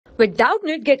With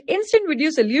Doubtnut, get instant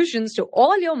video solutions to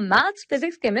all your maths,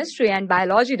 physics, chemistry, and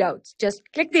biology doubts. Just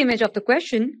click the image of the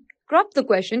question, crop the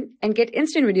question, and get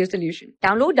instant video solution.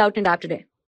 Download Doubtnut app today.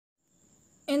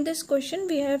 In this question,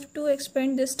 we have to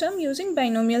expand this term using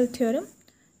binomial theorem.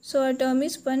 So our term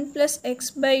is 1 plus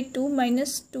x by 2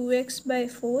 minus 2x by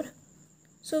 4.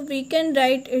 So we can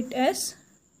write it as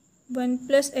 1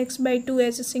 plus x by 2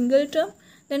 as a single term,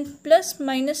 then plus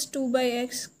minus 2 by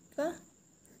x ka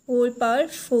whole power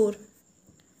 4.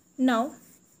 Now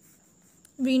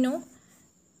we know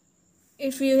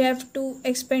if you have to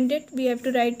expand it, we have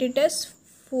to write it as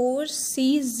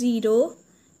 4c0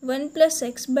 1 plus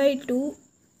x by 2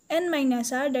 n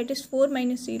minus r, that is 4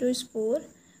 minus 0 is 4,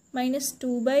 minus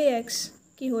 2 by x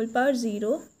ki whole power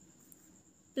 0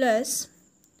 plus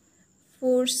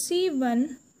 4c1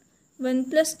 1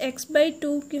 plus x by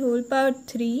 2 ki whole power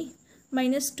 3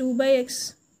 minus 2 by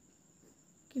x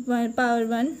ki power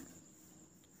 1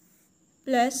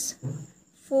 plus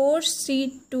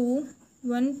 4c2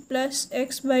 1 plus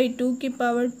x by 2 की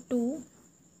power 2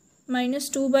 minus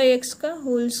 2 by x का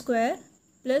whole square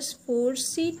plus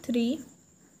 4c3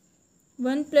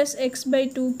 1 plus x by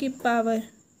 2 की power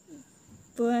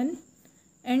 1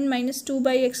 and minus 2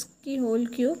 by x की whole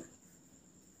cube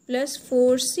plus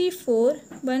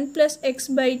 4c4 1 plus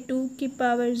x by 2 की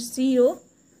power 0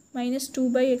 minus 2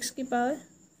 by x की power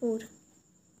 4.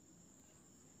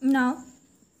 Now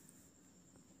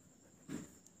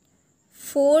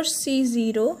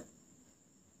 4c0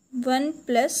 1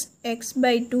 plus x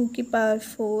by 2 की power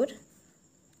 4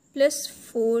 plus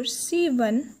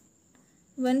 4c1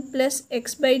 1 plus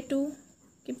x by 2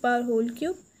 की power whole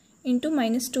cube into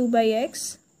minus 2 by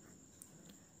x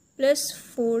plus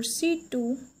 4c2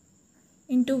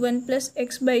 into 1 plus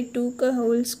x by 2 का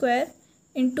whole square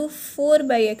into 4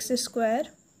 by x square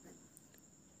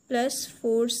plus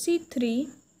 4c3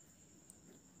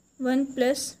 1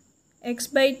 plus x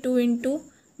by 2 into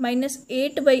minus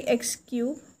 8 by x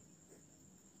cube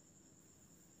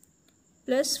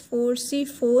plus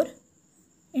 4c4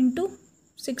 into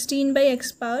 16 by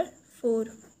x power 4.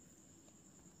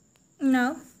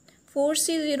 Now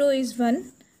 4c0 is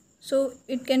 1, so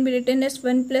it can be written as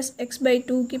 1 plus x by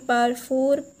 2 की power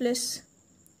 4 plus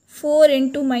 4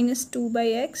 into minus 2 by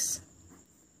x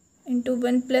into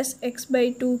 1 plus x by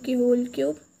 2 की whole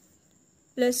cube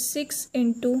plus 6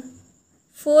 into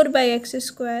 4 by x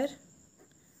square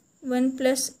 1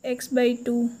 plus x by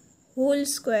 2 whole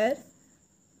square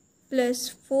plus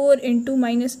 4 into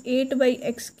minus 8 by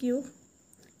x cube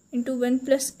into 1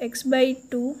 plus x by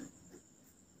 2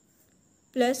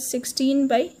 plus 16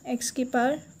 by x की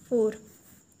power 4.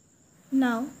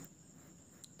 Now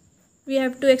we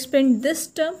have to expand this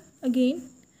term again,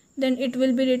 then it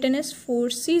will be written as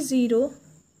 4c0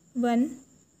 1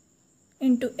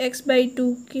 into x by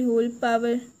 2 की whole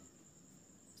power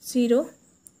 0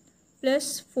 plus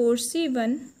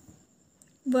 4c1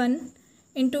 1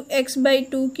 into x by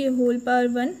 2 की whole power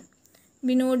 1.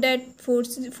 We know that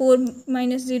 4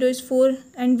 minus 0 is 4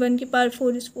 and 1 की power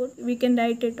 4 is 4. We can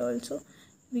write it also.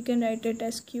 We can write it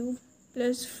as cube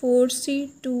plus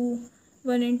 4c2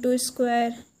 1 into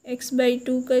square x by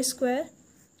 2 का square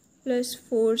plus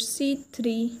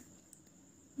 4c3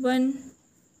 1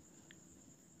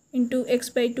 into x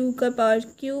by 2 का power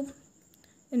cube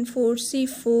and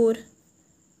 4c4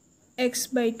 x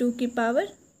by 2 की power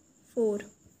 4.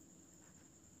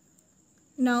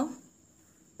 Now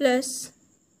plus,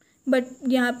 but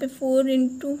यहाँ पे 4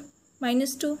 into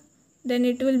minus 2, then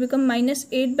it will become minus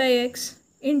 8 by x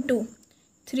into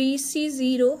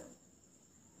 3c0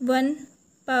 1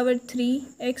 power 3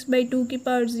 x by 2 की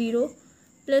power 0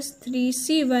 plus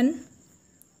 3c1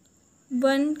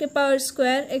 1 के power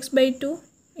square x by 2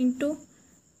 into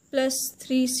plus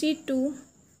 3c2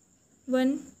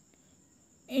 1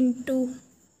 into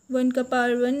 1 का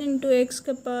power 1 into x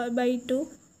का power by 2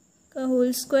 का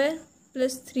whole square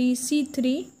plus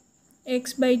 3c3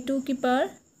 x by 2 की power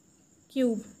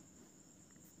cube.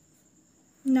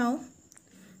 Now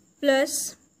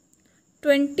plus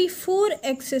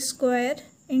 24x square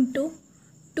into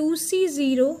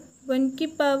 2c0 1 की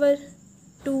power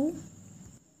 2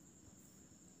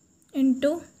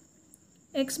 into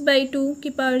x by 2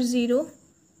 की power 0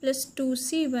 plus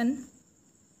 2c1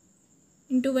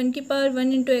 into 1 की power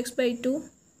 1 into x by 2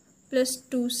 plus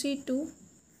 2c2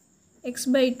 x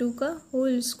by 2 का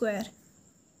whole square.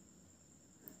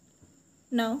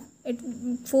 Now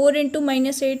 4 into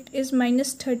minus 8 is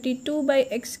minus 32 by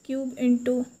x cube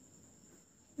into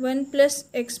 1 plus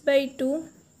x by 2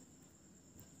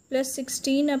 plus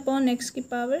 16 upon x की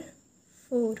power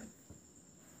 4.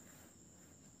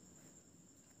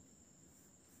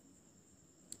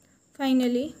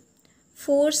 Finally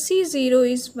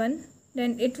 4c0 is 1,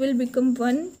 then it will become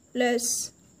 1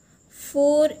 plus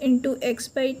 4 into x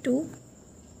by 2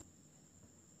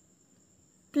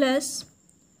 plus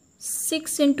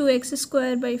 6 into x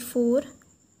square by 4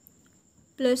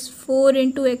 plus 4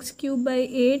 into x cube by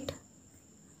 8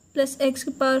 plus x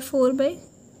power 4 by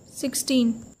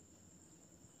 16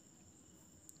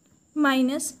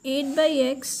 minus 8 by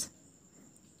x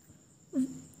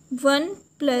 1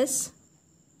 plus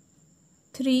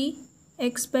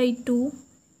 3x by 2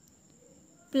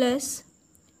 plus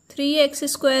 3x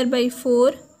square by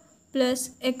 4 plus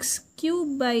x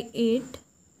cube by 8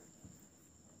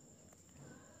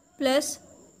 plus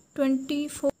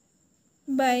 24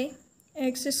 by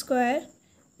x square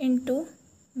into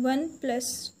 1 plus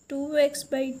 2x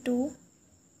by 2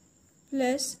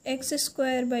 plus x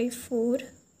square by 4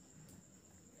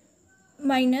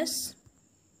 minus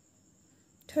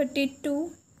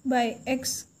 32 by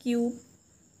x cube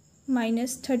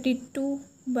minus 32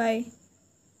 by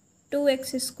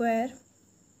 2x square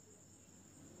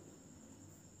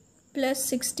plus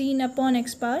 16 upon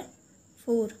x power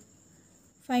 4.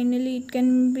 Finally, it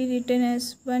can be written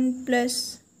as 1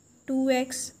 plus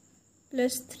 2x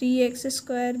plus 3x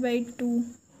square by 2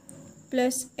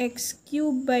 plus x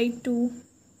cube by 2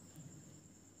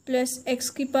 plus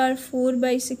x power 4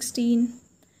 by 16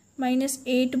 minus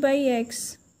 8 by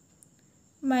x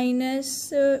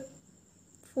minus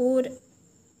 4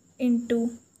 into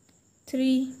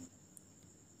 3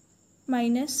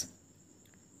 minus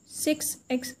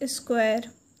 6x square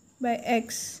by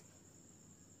x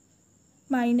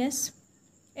minus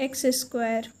x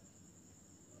square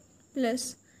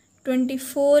plus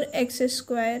 24x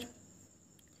square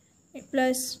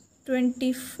plus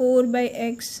 24 by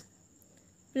x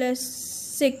plus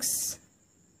 6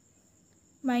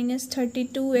 minus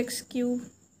 32x cube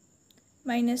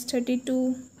minus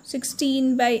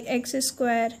 16 by x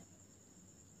square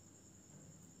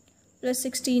plus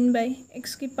 16 by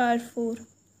x power 4.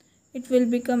 It will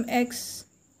become x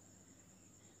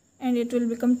and it will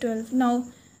become 12. Now,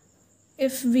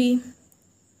 if we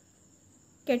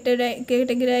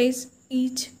categorize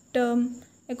each term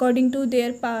according to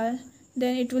their power,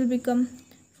 then it will become,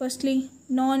 firstly,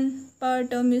 non-power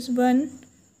term is 1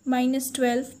 minus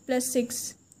 12 plus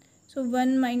 6. So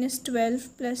 1 minus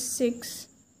 12 plus 6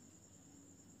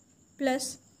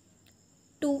 plus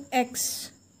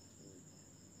 2x.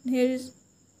 Here is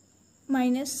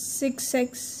minus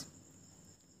 6x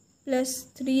plus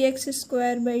 3x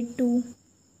square by 2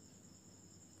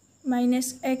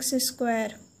 minus x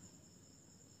square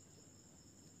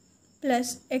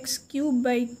plus x cube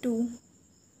by 2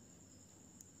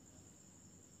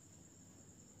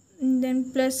 and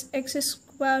then plus x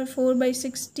square 4 by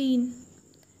 16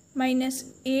 minus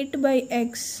 8 by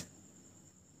x,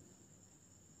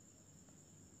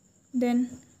 then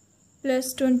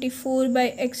plus 24 by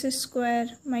x square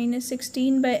minus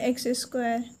 16 by x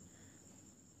square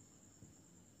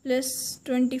plus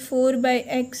 24 by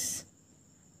x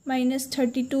minus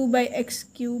 32 by x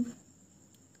cube,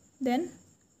 then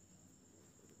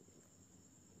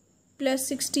plus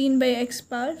 16 by x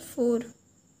power 4.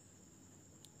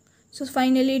 So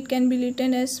finally it can be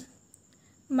written as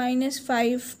minus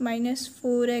 5 minus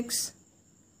 4x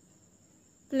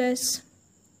plus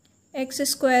x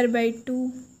square by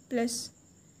 2 plus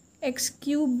x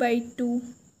cube by 2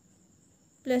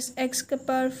 plus x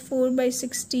power 4 by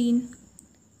 16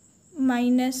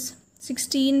 minus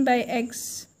 16 by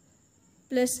x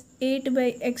plus 8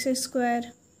 by x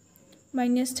square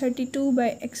minus 32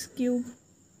 by x cube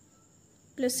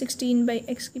plus 16 by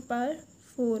x power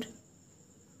 4.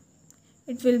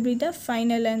 It will be the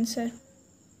final answer.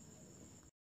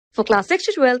 For class 6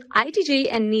 to 12, IIT JEE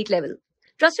and NEET level.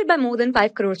 Trusted by more than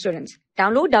 5 crore students.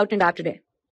 Download Doubtnut app today.